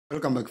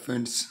Welcome back,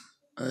 friends.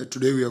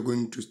 Today we are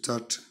going to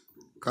start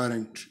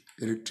current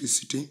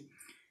electricity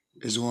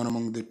as one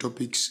among the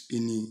topics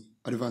in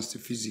advanced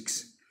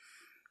physics.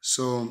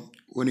 So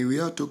when we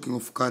are talking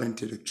of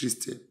current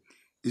electricity,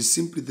 it's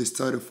simply the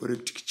study of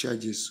electric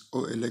charges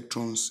or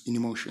electrons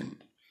in motion.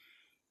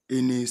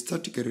 In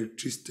static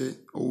electricity,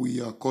 or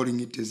we are calling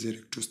it as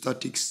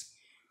electrostatics,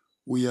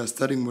 we are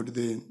studying with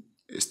the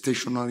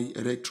stationary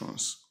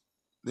electrons,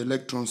 the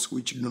electrons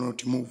which do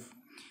not move.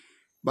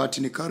 But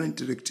in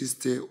current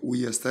electricity,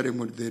 we are studying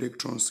with the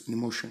electrons in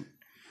motion.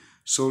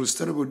 So we'll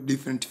study about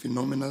different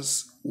phenomena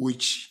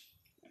which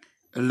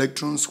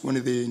electrons,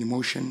 when they're in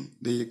motion,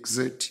 they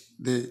exert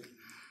the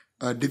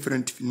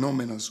different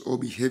phenomena or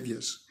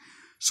behaviors.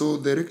 So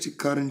the electric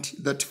current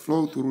that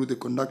flow through the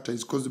conductor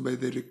is caused by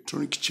the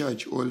electronic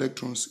charge or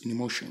electrons in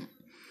motion.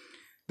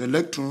 The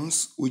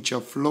electrons which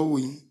are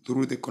flowing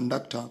through the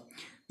conductor,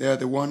 they are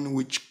the one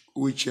which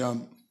are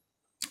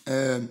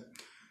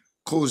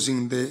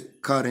causing the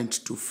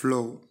current to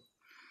flow.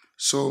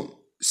 So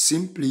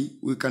simply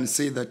we can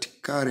say that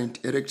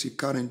electric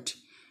current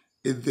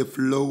is the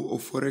flow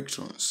of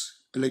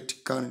electrons,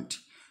 electric current.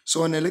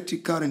 So an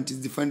electric current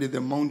is defined as the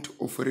amount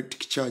of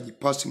electric charge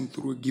passing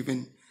through a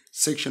given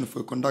section of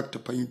a conductor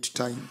per unit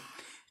time.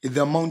 Is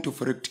the amount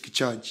of electric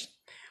charge.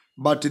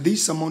 But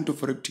this amount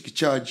of electric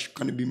charge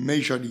can be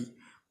measured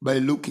by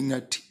looking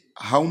at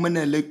how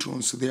many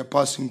electrons they are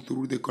passing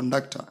through the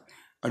conductor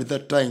at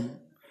that time.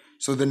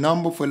 So the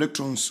number of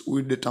electrons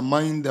will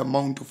determine the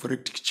amount of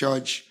electric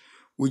charge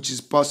which is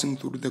passing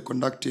through the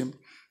conductor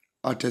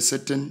at a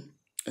certain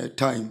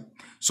time.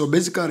 So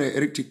basically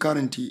electric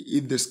current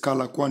is the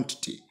scalar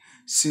quantity,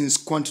 since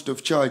quantity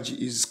of charge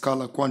is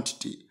scalar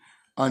quantity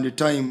and the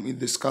time is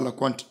the scalar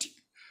quantity.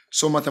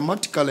 So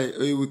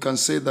mathematically we can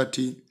say that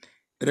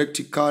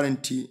electric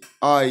current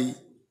I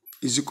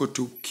is equal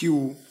to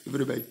Q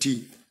divided by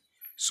T.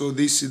 So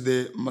this is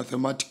the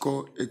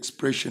mathematical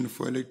expression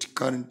for electric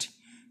current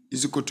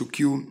is equal to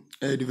Q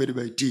divided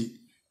by T.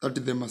 That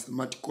is the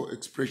mathematical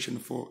expression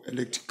for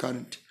electric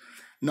current.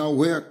 Now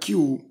where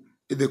Q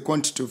is the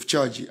quantity of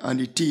charge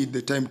and T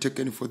the time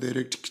taken for the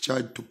electric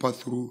charge to pass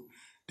through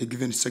a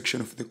given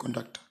section of the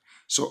conductor.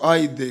 So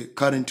I the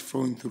current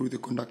flowing through the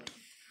conductor.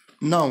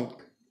 Now,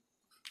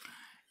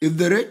 if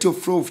the rate of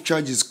flow of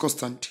charge is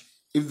constant,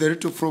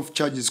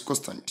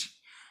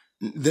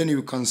 then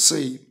you can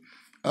say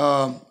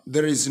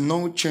there is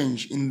no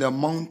change in the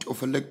amount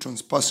of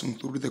electrons passing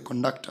through the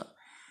conductor.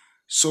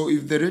 So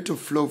if the rate of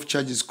flow of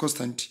charge is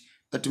constant,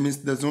 that means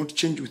it does not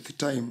change with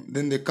time,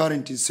 then the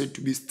current is said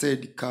to be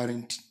steady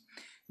current,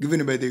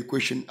 given by the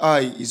equation I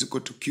is equal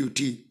to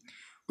QT.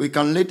 We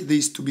can let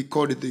this to be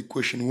called the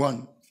equation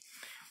 1.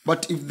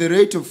 But if the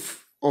rate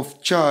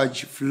of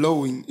charge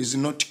flowing is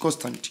not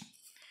constant,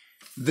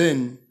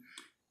 then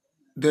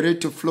the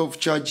rate of flow of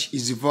charge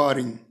is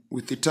varying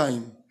with the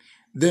time.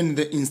 Then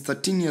the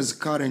instantaneous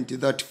current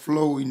that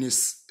flow in a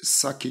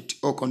circuit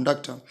or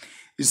conductor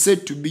is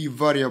said to be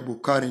variable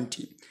current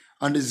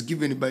and is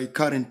given by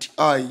current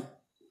I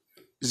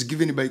is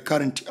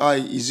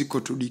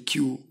equal to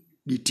dq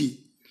dt.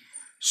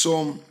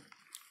 So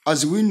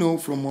as we know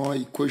from our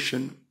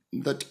equation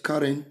that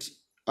current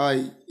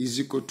I is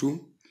equal to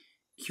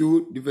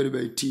Q divided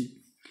by T.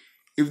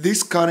 If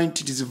this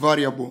current is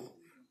variable,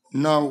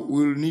 now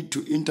we'll need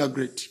to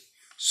integrate.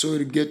 So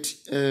we'll get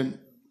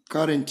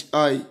current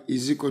I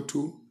is equal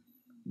to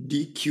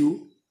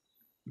dq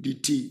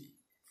dt.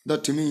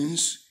 That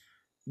means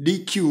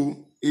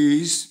dq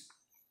is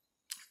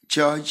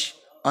charge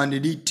and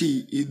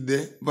dt is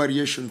the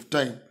variation of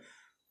time.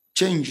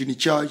 Change in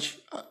charge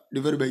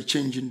divided by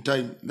change in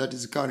time, that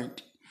is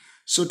current.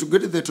 So to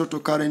get the total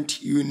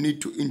current, you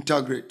need to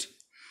integrate.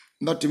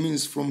 That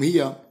means from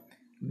here,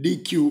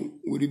 dq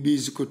will be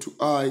equal to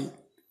I,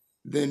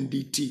 then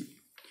dt.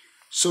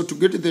 So to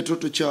get the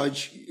total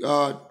charge,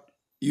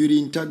 you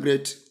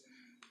integrate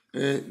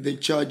the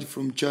charge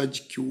from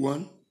charge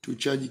q1 to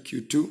charge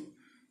q2,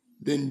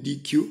 then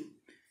dq.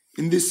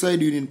 In this side,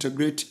 you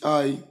integrate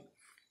I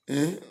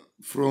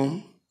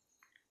from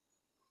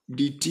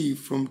dt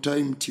from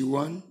time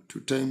t1 to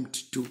time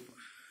t2.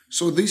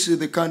 So this is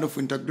the kind of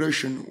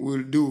integration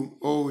we'll do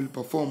or will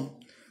perform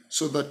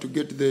so that to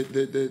get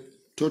the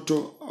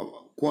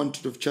total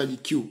quantity of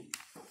charge q.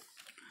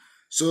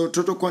 So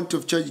total quantity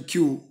of charge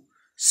q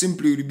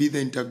simply will be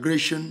the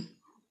integration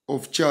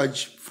of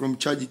charge from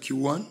charge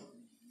q1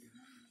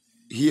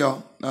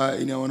 here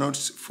in our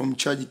notes, from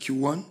charge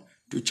q1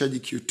 to charge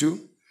q2,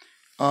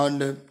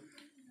 and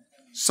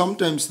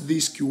sometimes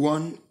this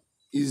q1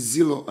 is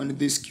 0 and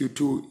this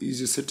q2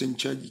 is a certain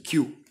charge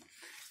q,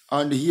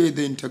 and here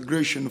the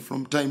integration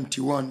from time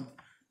t1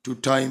 to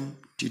time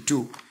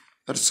t2.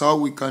 That's how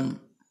we can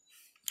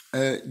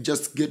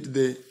just get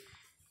the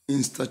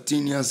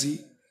instantaneous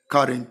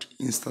current.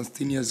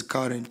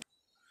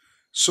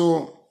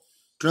 So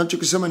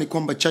tunachokisema ni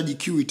kwamba charge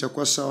q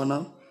itakuwa sawa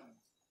na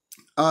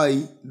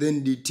I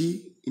then dt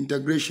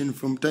integration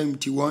from time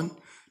t1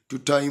 to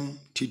time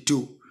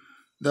t2.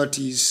 That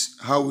is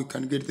how we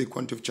can get the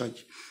quantity of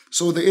charge.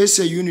 So the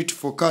SI unit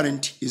for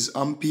current is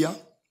ampere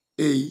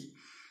A,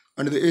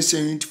 and the SI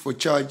unit for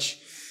charge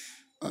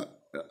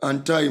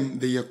and time,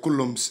 they are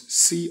coulombs,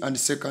 C and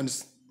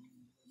seconds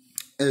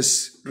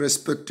S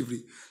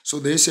respectively. So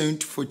the SI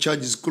unit for charge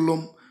is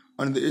coulomb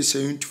and the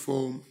SI unit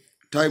for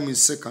time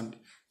is second.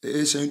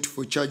 The SI unit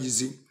for charge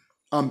is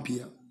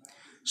ampere.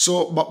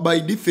 So by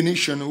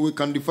definition, we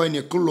can define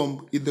a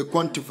coulomb is the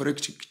quantity of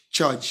electric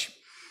charge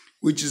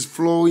which is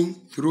flowing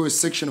through a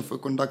section of a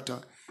conductor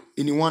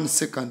in 1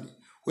 second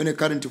when a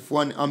current of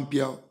 1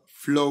 ampere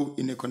flow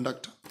in a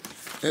conductor.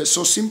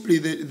 So simply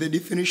the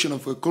definition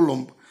of a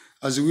coulomb,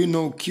 as we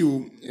know,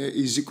 Q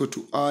is equal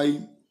to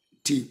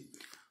IT.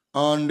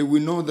 And we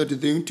know that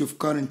the unit of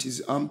current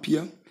is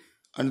ampere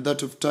and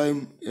that of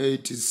time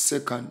it is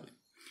second.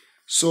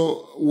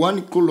 So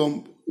 1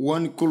 coulomb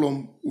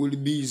will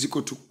be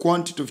equal to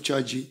quantity of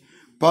charge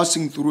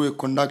passing through a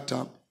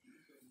conductor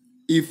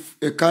if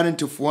a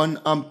current of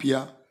 1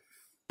 ampere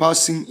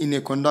passing in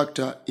a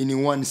conductor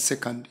in 1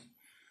 second.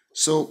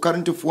 So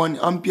current of 1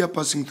 ampere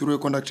passing through a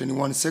conductor in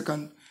 1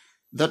 second,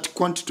 that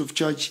quantity of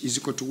charge is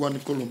equal to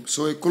 1 coulomb.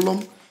 So a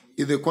coulomb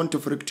is the quantity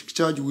of electric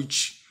charge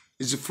which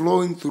is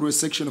flowing through a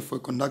section of a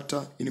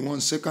conductor in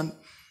 1 second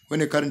when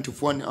a current of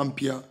 1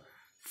 ampere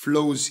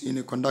flows in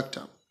a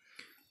conductor.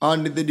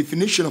 And the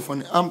definition of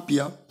an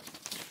ampere,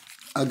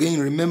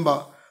 again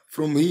remember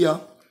from here,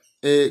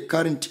 a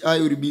current I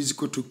will be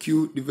equal to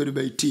Q divided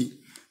by T.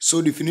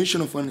 So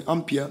definition of an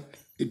ampere,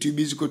 it will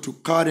be equal to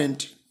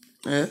current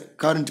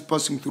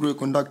passing through a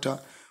conductor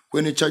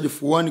when a charge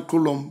of 1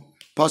 coulomb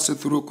passes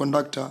through a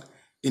conductor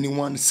in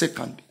 1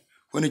 second.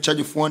 When a charge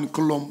of 1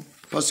 coulomb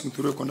passing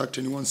through a conductor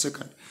in 1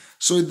 second.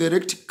 So the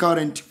electric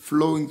current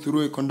flowing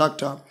through a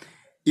conductor,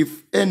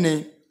 if at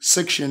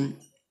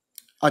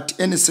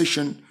any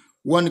section,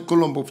 1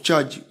 coulomb of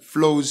charge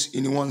flows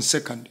in 1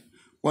 second.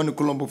 1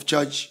 coulomb of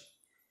charge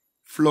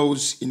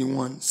flows in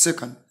 1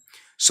 second.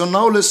 So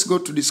now let's go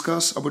to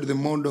discuss about the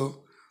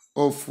model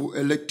of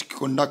electric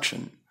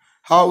conduction.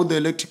 How the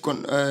electric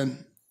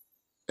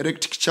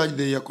charge,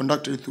 they are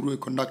conducted through a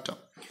conductor.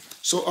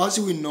 So as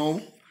we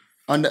know,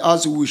 and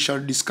as we shall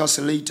discuss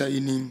later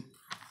in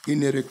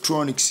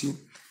electronics,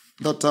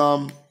 that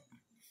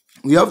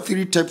we have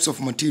 3 types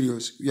of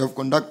materials. We have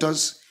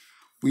conductors,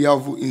 we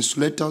have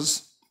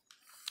insulators,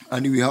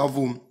 and we have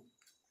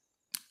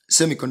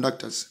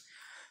semiconductors.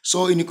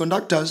 So in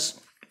conductors,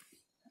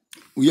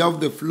 we have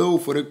the flow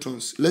of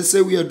electrons. Let's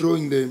say we are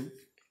drawing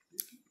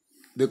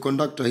the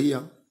conductor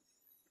here,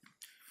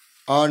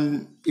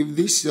 and if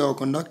this is our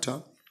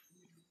conductor,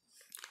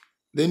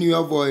 then you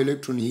have our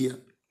electron here.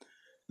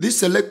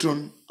 This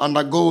electron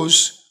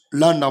undergoes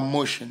random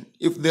motion.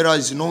 If there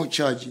is no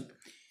charge,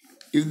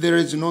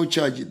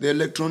 the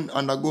electron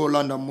undergo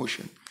random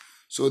motion.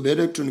 So the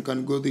electron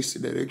can go this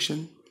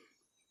direction,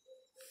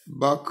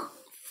 back,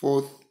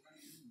 forth,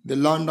 the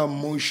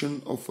random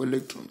motion of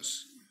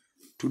electrons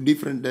to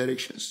different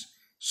directions.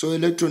 So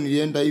electron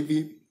ilienda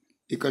hivi,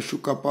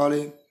 ikashuka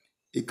pale,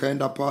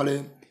 ikaenda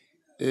pale,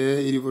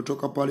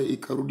 ilivyotoka pale,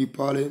 ikarudi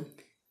pale,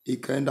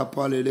 ikaenda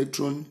pale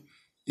electron,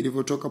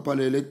 ilivyotoka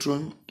pale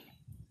electron,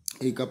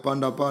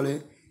 ikapanda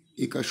pale,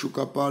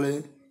 ikashuka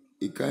pale,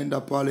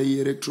 ikaenda pale hii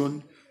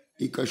electron,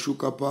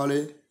 ikashuka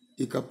pale,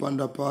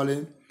 ikapanda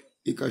pale,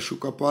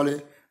 ikashuka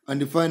pale,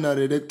 and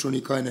finally electron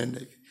ikawa inaenda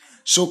hivi.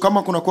 So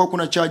kama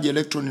kuna charge,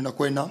 electron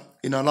inakuwa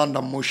ina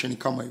random motion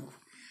kama hivyo.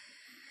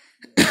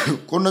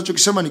 Kwa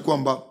ninachokisema ni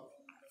kwamba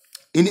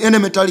in any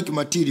metallic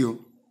material,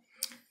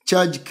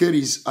 charge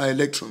carries are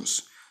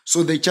electrons.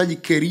 So the charge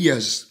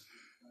carriers,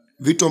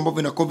 vitu ambavyo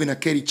vinakuwa vina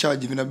carry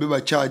charge,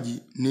 vinabeba charge,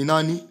 ni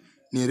nani?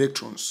 Ni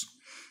electrons.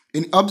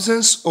 In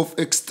absence of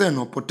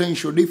external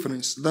potential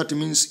difference, that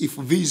means if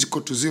V is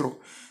equal to 0,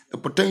 the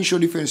potential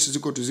difference is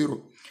equal to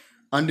 0,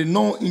 and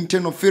no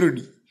internal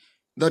field,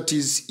 that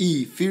is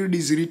E, field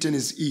is written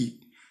as E.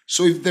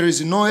 So if there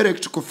is no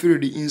electrical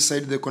field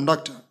inside the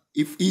conductor,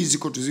 if E is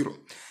equal to 0,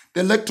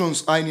 the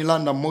electrons are in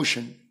random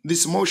motion.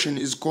 This motion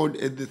is called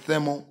the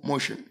thermal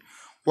motion.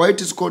 Why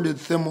it is called the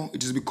thermal?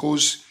 It is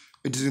because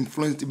it is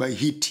influenced by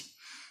heat.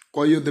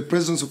 Kwa hiyo the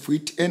presence of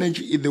heat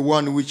energy is the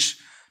one which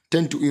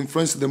tend to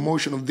influence the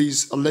motion of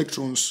these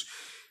electrons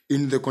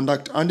in the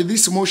conductor. And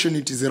this motion,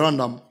 it is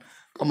random.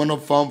 Come on,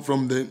 found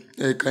from the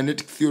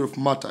kinetic theory of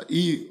matter.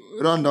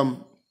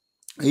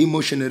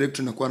 Motion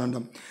electron are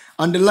random.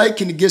 And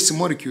like in gas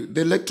molecule,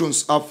 the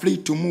electrons are free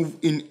to move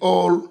in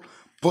all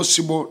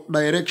possible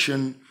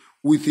direction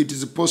with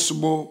its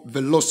possible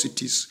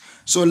velocities.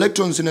 So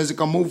electrons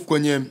can move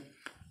kwenye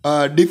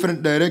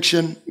different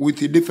direction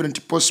with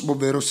different possible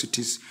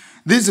velocities.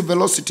 These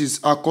velocities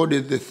are called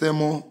the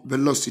thermal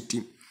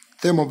velocity.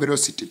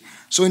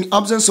 So in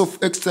absence of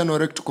external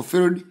electrical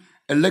field,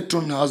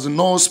 electron has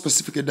no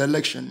specific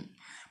direction.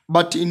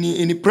 But in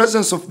the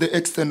presence of the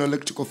external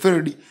electrical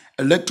field,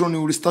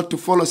 electron will start to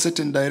follow a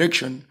certain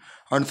direction,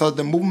 and thus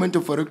the movement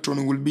of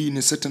electron will be in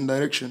a certain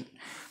direction.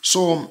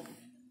 So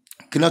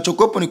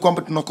kinachokuwepo ni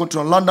kwamba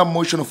tunakontrol random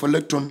motion of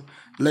electron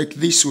like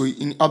this way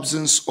in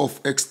absence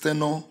of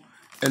external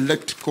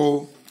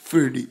electrical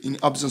field.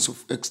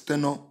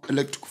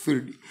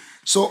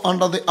 So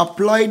under the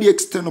applied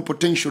external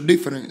potential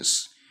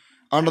difference,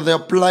 and the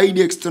applied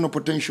external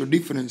potential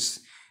difference,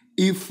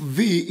 if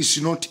V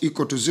is not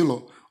equal to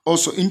 0,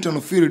 also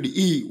internal field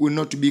E will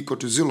not be equal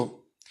to 0.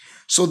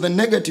 So the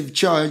negative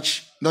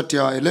charge, that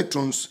are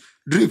electrons,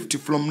 drift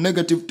from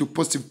negative to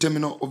positive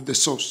terminal of the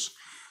source.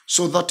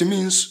 So that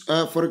means,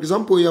 for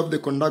example, we have the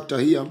conductor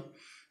here.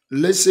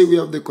 Let's say we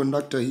have the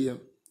conductor here.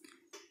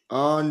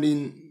 And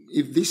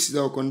if this is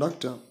our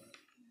conductor,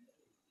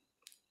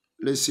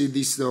 let's say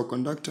this is our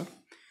conductor.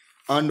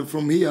 And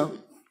from here,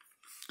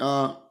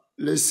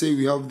 let's say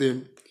we have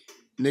the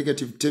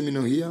negative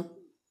terminal here.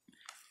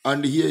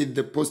 And here is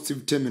the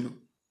positive terminal.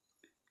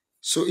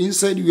 So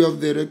inside we have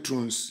the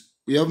electrons.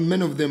 We have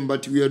many of them,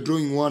 but we are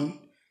drawing one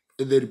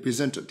as the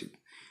representative.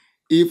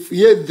 If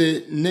here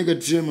the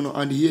negative terminal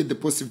and here the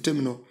positive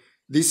terminal,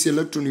 this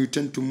electron will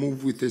tend to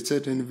move with a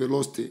certain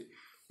velocity.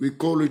 We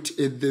call it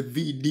the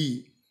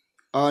VD,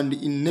 and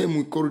in name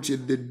we call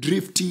it the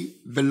drifty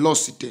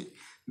velocity.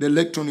 The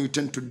electron will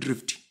tend to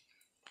drift.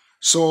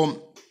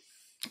 So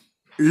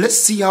let's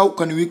see how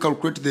can we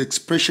calculate the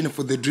expression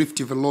for the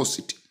drifty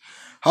velocity.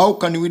 How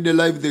can we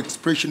derive the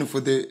expression for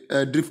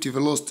the drifty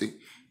velocity?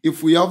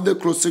 If we have the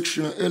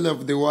cross-sectional area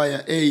of the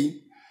wire A,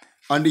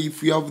 and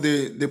if we have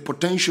the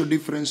potential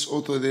difference,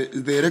 also the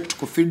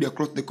electrical field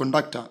across the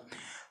conductor,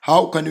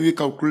 how can we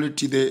calculate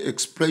the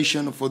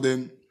expression for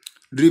the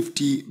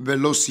drifty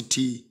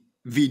velocity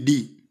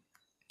VD?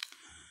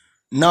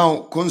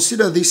 Now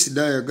consider this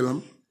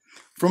diagram.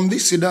 From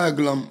this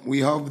diagram, we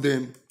have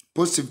the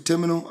positive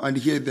terminal and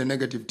here the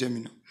negative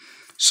terminal.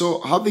 So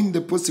having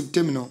the positive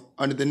terminal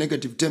and the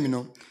negative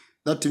terminal,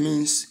 that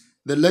means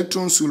the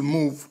electrons will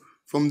move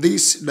from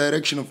this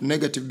direction of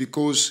negative,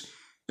 because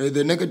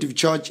the negative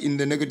charge in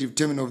the negative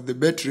terminal of the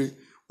battery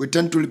will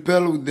tend to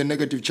repel with the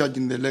negative charge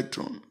in the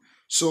electron.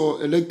 So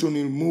electron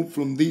will move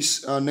from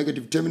this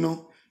negative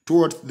terminal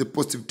towards the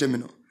positive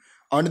terminal.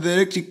 And the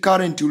electric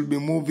current will be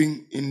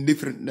moving in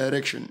different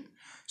direction.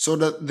 So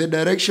that the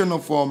direction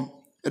of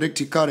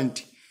electric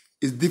current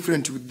is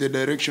different with the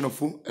direction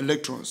of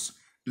electrons.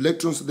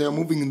 Electrons, they are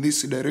moving in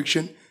this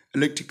direction,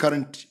 electric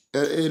current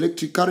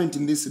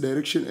in this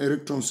direction,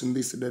 electrons in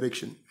this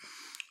direction.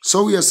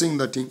 So we are saying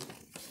that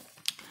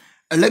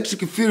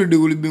electric field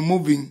will be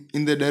moving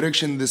in the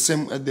direction the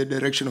same as the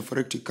direction of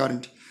electric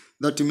current.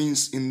 That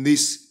means in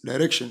this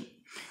direction.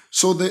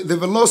 So the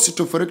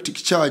velocity of electric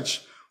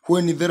charge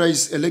when there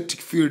is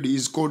electric field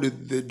is called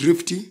the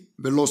drifty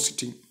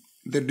velocity.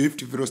 The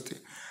drifty velocity.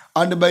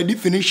 And by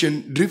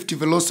definition, drifty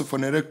velocity of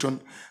an electron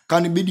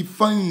can be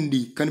defined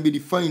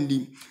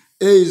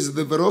as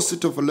the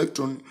velocity of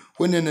electron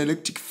when an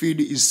electric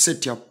field is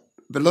set up.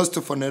 Velocity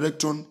of an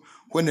electron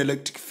when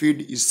electric field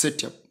is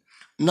set up.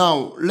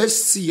 Now,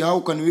 let's see how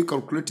can we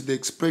calculate the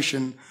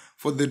expression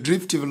for the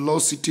drifty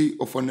velocity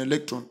of an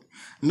electron.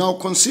 Now,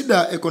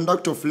 consider a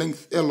conductor of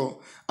length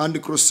L and a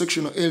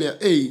cross-sectional area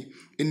A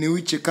in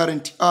which a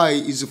current I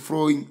is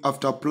flowing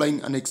after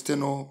applying an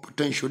external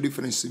potential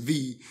difference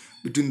V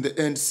between the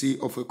end C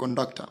of a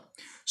conductor.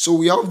 So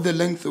we have the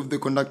length of the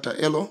conductor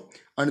L,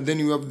 and then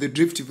you have the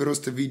drifty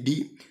velocity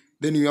VD,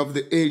 then you have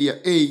the area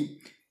A.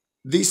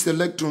 This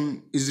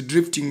electron is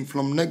drifting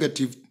from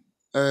negative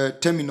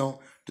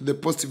terminal to the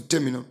positive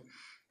terminal.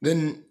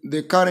 Then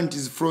the current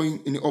is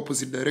flowing in the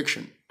opposite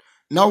direction.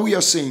 Now we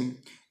are saying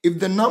if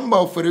the number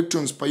of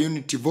electrons per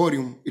unit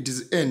volume, it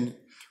is N,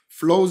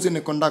 flows in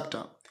a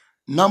conductor,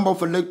 number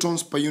of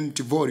electrons per unit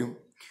volume.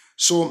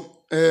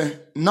 So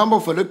number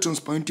of electrons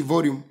per unit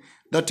volume,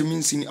 that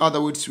means in other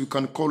words we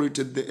can call it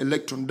the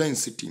electron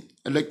density.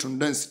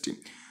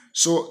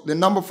 So the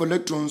number of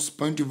electrons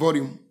per unit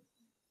volume,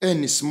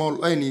 N,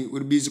 small n,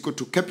 will be equal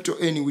to capital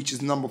N, which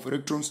is number of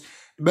electrons,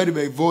 divided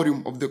by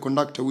volume of the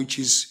conductor, which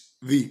is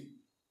V.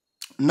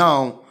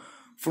 Now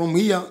from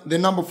here the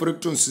number of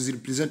electrons is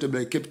represented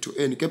by capital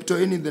N. Capital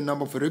N is the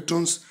number of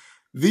electrons,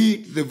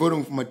 V the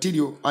volume of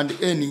material, and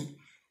N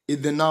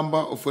is the number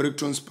of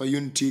electrons per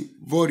unit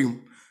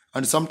volume.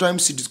 And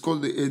sometimes it is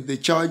called the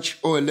charge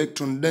or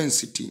electron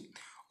density,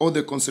 or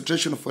the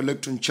concentration of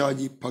electron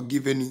charge per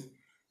given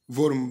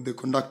volume of the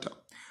conductor.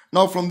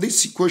 Now from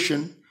this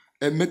equation,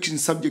 making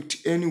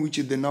subject N, which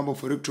is the number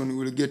of electrons,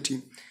 we will get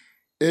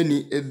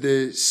N at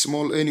the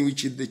small n,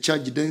 which is the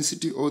charge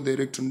density or the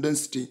electron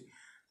density,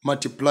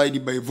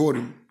 multiplied by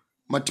volume.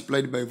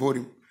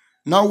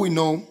 Now we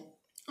know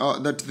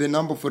that the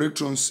number of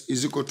electrons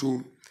is equal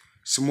to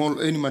small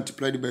n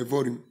multiplied by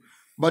volume.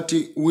 But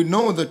we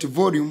know that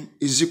volume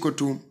is equal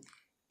to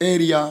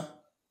area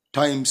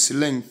times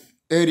length.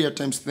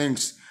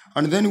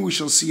 And then we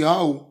shall see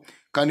how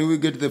can we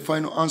get the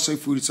final answer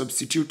if we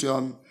substitute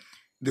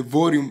the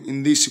volume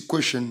in this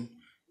equation.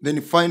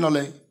 Then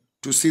finally,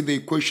 to see the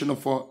equation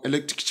of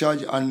electric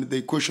charge and the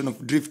equation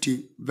of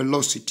drifty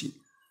velocity.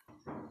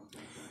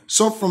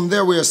 So from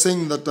there we are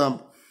saying that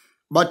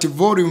but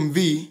volume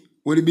V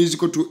will be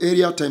equal to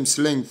area times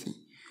length.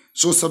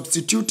 So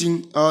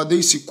substituting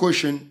this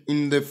equation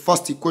in the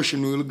first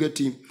equation, we will get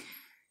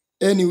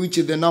N, which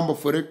is the number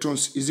of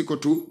electrons, is equal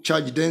to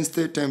charge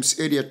density times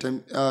area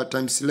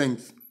times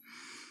length.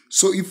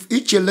 So if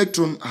each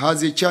electron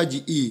has a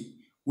charge E,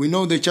 we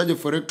know the charge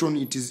of electron,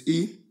 it is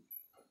E,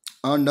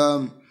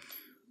 and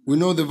we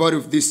know the value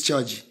of this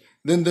charge.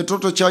 Then the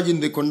total charge in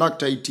the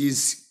conductor, it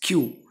is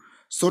Q.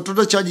 So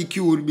total charge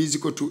Q will be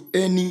equal to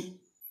NE.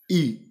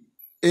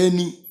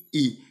 NE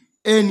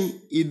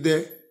is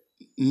the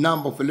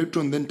number of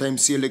electrons, then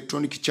times the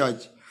electronic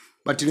charge.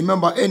 But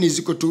remember, N is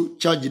equal to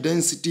charge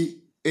density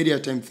area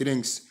times the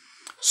length.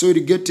 So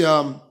you get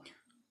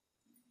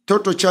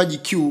total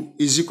charge Q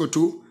is equal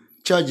to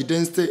charge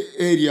density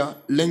area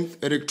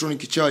length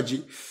electronic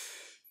charge.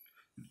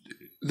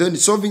 Then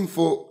solving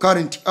for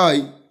current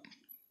I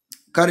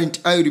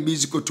will be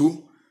equal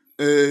to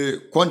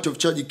quantity of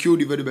charge Q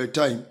divided by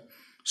time.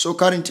 So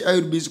current I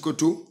will be equal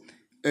to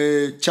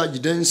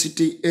charge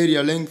density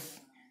area length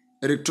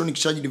electronic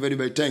charge divided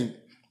by time.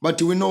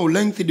 But we know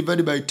length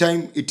divided by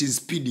time, it is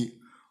speed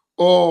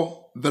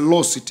or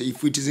velocity.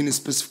 If it is in a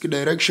specific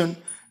direction,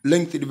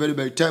 length divided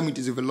by time, it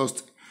is a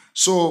velocity.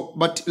 So,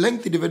 but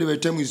length divided by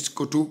time is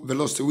equal to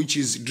velocity, which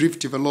is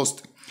drift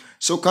velocity.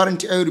 So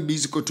current I will be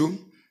equal to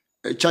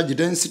charge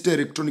density,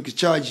 electronic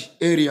charge,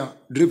 area,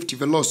 drift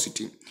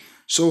velocity.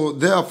 So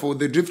therefore,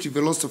 the drift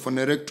velocity of an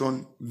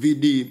electron,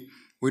 Vd,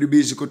 will be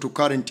equal to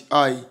current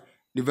I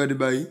divided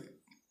by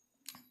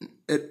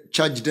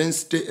charge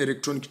density,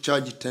 electronic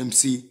charge times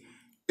C,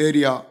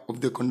 area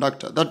of the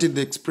conductor. That is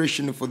the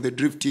expression for the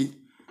drift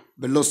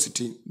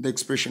velocity, the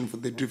expression for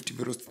the drift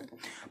velocity.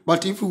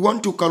 But if we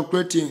want to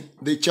calculate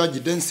the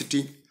charge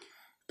density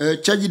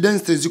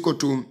is equal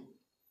to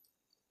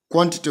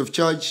quantity of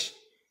charge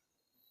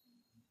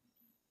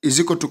is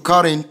equal to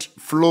current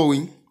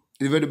flowing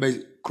divided by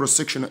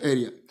cross-sectional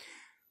area.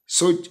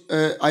 So,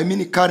 I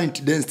mean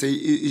current density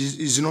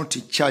is not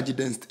charge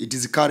density, it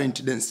is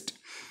current density.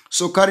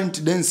 So,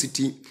 current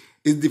density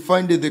is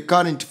defined as the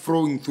current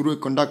flowing through a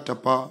conductor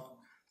per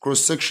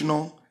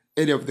cross-sectional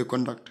area of the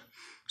conductor.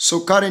 So,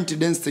 current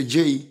density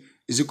J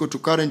is equal to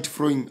current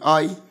flowing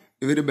I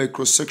divided by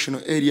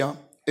cross-sectional area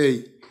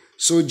A.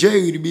 So,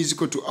 J will be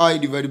equal to I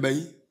divided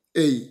by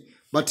A.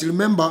 But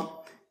remember,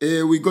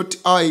 we got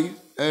I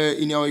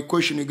in our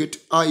equation, we get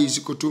I is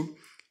equal to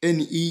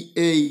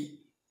NEAVD.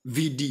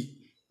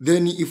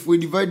 Then if we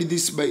divide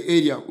this by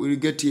area, we will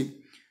get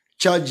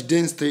charge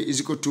density is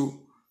equal to,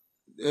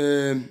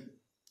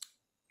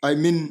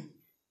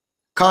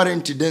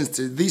 current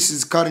density. This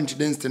is current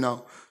density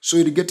now. So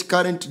you get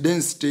current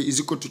density is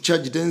equal to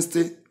charge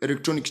density,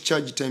 electronic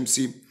charge times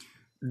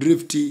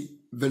drift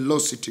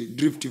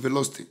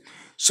velocity.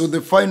 So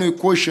the final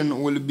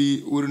equation will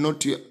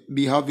not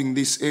be having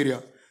this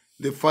area,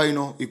 the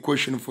final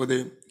equation for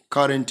the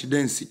current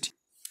density.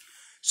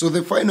 So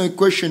the final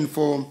equation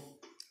for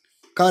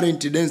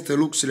current density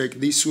looks like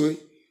this way,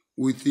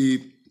 with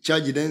the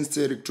charge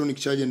density, electronic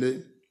charge, and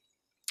the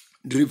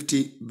drift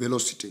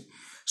velocity.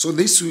 So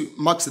this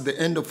marks the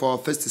end of our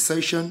first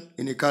session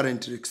in a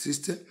current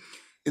resistor.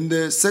 In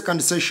the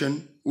second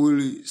session,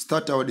 we'll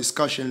start our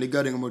discussion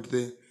regarding about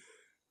the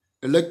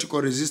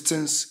electrical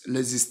resistance,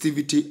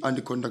 resistivity,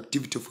 and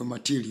conductivity of a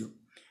material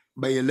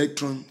by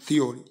electron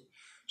theory.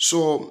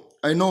 So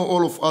I know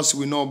all of us,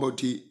 we know about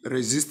the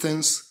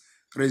resistance,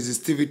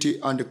 resistivity,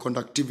 and the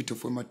conductivity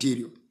of a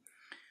material.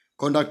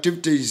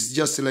 Conductivity is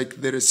just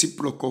like the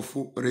reciprocal of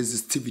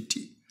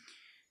resistivity,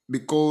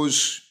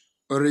 because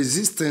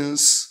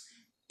resistance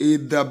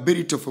is the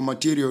ability of a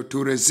material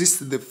to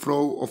resist the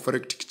flow of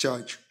electric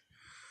charge.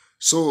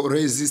 So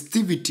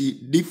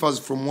resistivity differs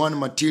from one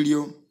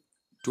material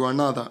to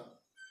another.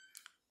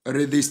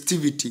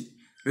 Resistivity,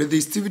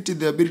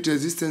 the ability to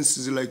resistance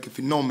is like a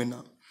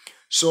phenomena.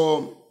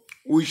 So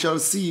we shall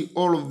see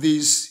all of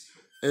these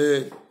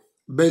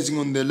based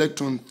on the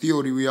electron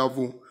theory we have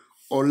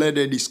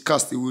already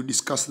discussed. We will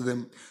discuss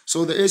them.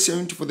 So the SI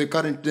unit for the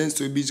current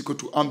density will be equal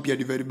to ampere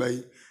divided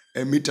by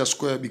a meter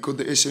square, because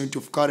the SI unit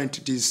of current,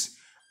 it is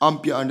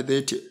ampere, and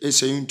the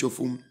SI unit of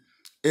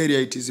area,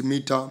 it is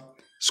meter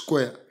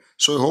square.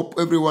 So I hope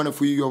every one of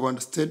you have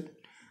understood,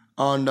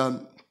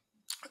 and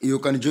you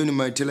can join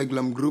my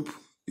Telegram group.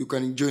 You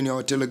can join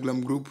our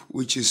Telegram group,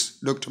 which is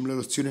Dr.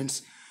 Mlelwa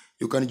Students.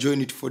 You can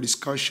join it for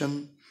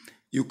discussion.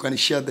 You can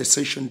share the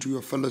session to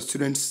your fellow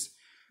students,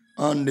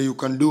 and you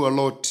can do a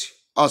lot,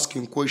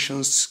 asking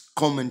questions,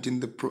 comment in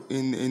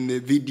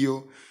the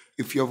video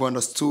if you have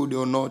understood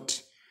or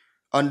not,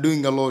 and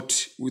doing a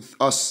lot with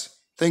us.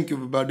 Thank you,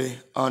 everybody,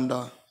 and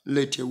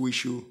later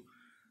wish you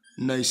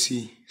nice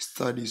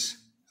studies.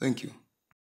 Thank you.